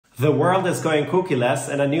The world is going cookieless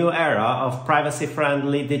and a new era of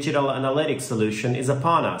privacy-friendly digital analytics solution is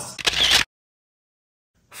upon us.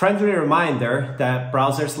 Friendly reminder that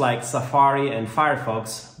browsers like Safari and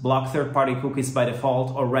Firefox block third-party cookies by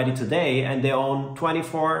default already today, and they own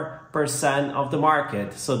 24% of the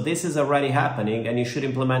market. So this is already happening, and you should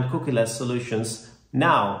implement cookieless solutions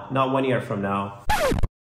now, not 1 year from now.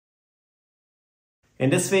 In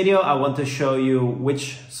this video, I want to show you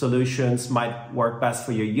which solutions might work best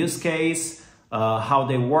for your use case, how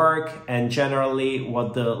they work, and generally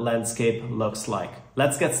what the landscape looks like.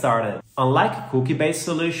 Let's get started. Unlike cookie-based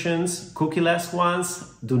solutions, cookieless ones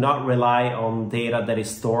do not rely on data that is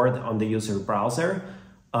stored on the user browser,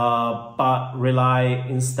 but rely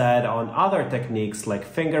instead on other techniques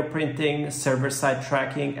like fingerprinting, server-side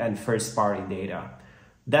tracking, and first-party data.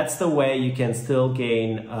 That's the way you can still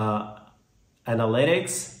gain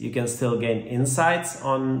analytics, you can still gain insights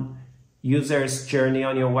on users' journey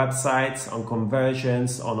on your websites, on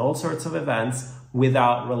conversions, on all sorts of events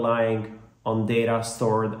without relying on data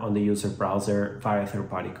stored on the user browser via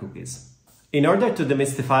third-party cookies. In order to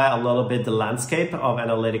demystify a little bit the landscape of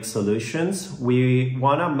analytics solutions, we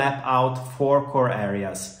want to map out 4 core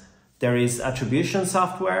areas. There is attribution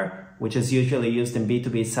software, which is usually used in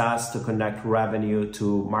B2B SaaS to connect revenue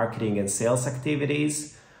to marketing and sales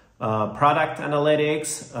activities. Product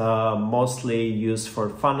analytics, mostly used for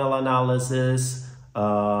funnel analysis,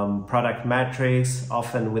 product metrics,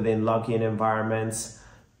 often within login environments.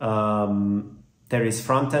 There is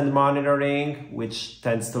front-end monitoring, which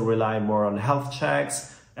tends to rely more on health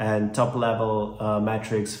checks and top-level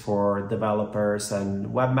metrics for developers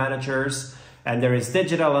and web managers. And there is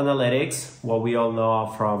digital analytics, what we all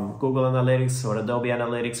know from Google Analytics or Adobe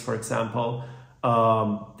Analytics, for example,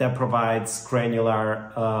 that provides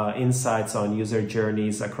granular insights on user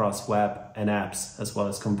journeys across web and apps, as well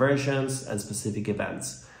as conversions and specific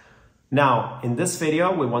events. Now, in this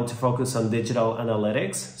video, we want to focus on digital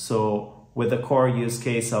analytics. So with the core use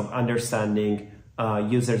case of understanding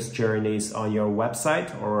users' journeys on your website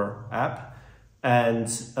or app, and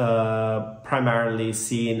primarily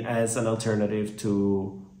seen as an alternative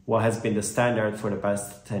to what has been the standard for the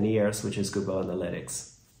past 10 years, which is Google Analytics.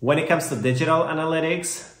 When it comes to digital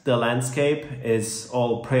analytics, the landscape is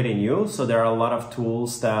all pretty new. So there are a lot of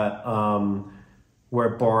tools that were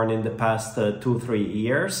born in the past 2-3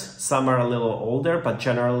 years. Some are a little older, but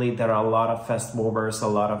generally there are a lot of fast movers, a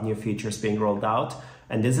lot of new features being rolled out.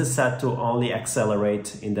 And this is set to only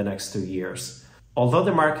accelerate in the next 2 years. Although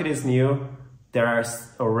the market is new, there are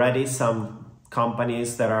already some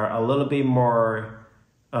companies that are a little bit more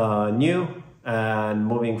new and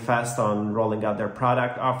moving fast on rolling out their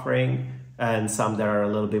product offering, and some that are a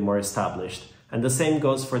little bit more established. And the same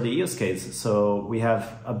goes for the use case. So we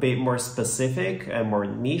have a bit more specific and more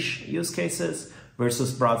niche use cases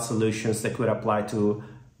versus broad solutions that could apply to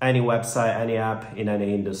any website, any app in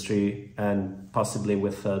any industry, and possibly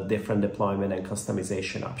with different deployment and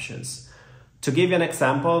customization options. To give you an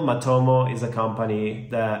example, Matomo is a company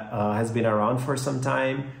that has been around for some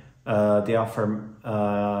time. They offer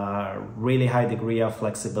really high degree of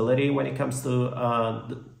flexibility when it comes to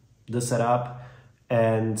the setup,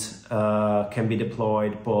 and can be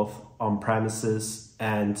deployed both on premises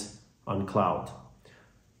and on cloud.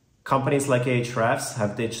 Companies like Ahrefs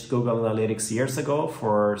have ditched Google Analytics years ago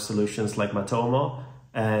for solutions like Matomo,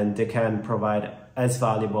 and they can provide as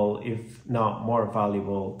valuable, if not more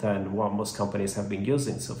valuable, than what most companies have been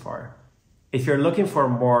using so far. If you're looking for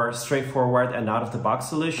more straightforward and out-of-the-box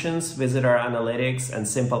solutions, Visitor Analytics and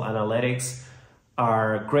Simple Analytics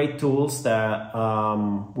are great tools that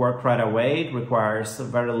work right away. It requires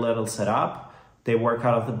very little setup. They work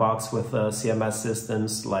out of the box with CMS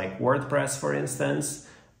systems like WordPress, for instance,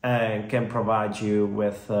 and can provide you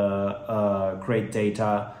with great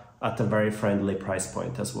data at a very friendly price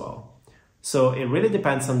point as well. So it really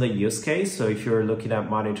depends on the use case. So if you're looking at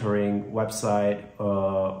monitoring website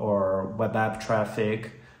or web app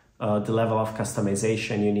traffic, the level of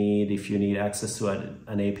customization you need, if you need access to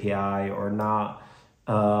an API or not,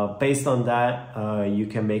 based on that, you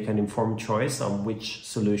can make an informed choice on which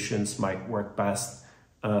solutions might work best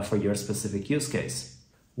for your specific use case.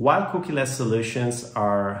 While cookieless solutions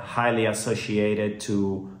are highly associated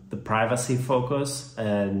to the privacy focus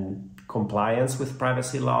and compliance with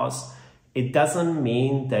privacy laws, it doesn't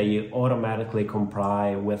mean that you automatically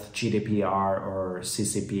comply with GDPR or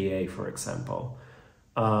CCPA, for example.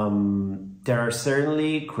 There are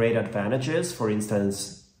certainly great advantages. For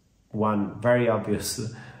instance, one very obvious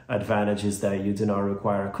advantage is that you do not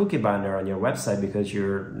require a cookie banner on your website because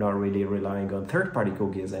you're not really relying on third-party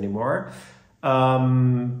cookies anymore.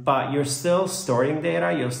 But you're still storing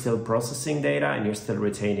data, you're still processing data, and you're still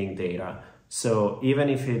retaining data. So even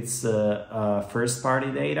if it's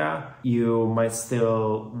first-party data, you might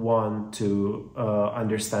still want to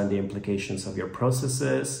understand the implications of your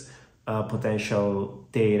processes, potential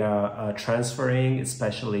data transferring,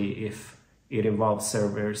 especially if it involves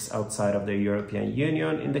servers outside of the European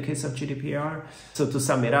Union in the case of GDPR. So to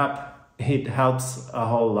sum it up, it helps a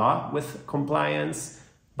whole lot with compliance,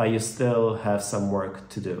 but you still have some work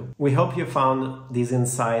to do. We hope you found these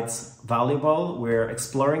insights valuable. We're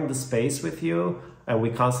exploring the space with you, and we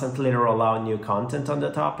constantly roll out new content on the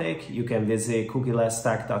topic. You can visit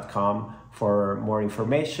cookielesstech.com for more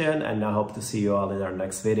information, and I hope to see you all in our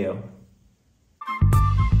next video.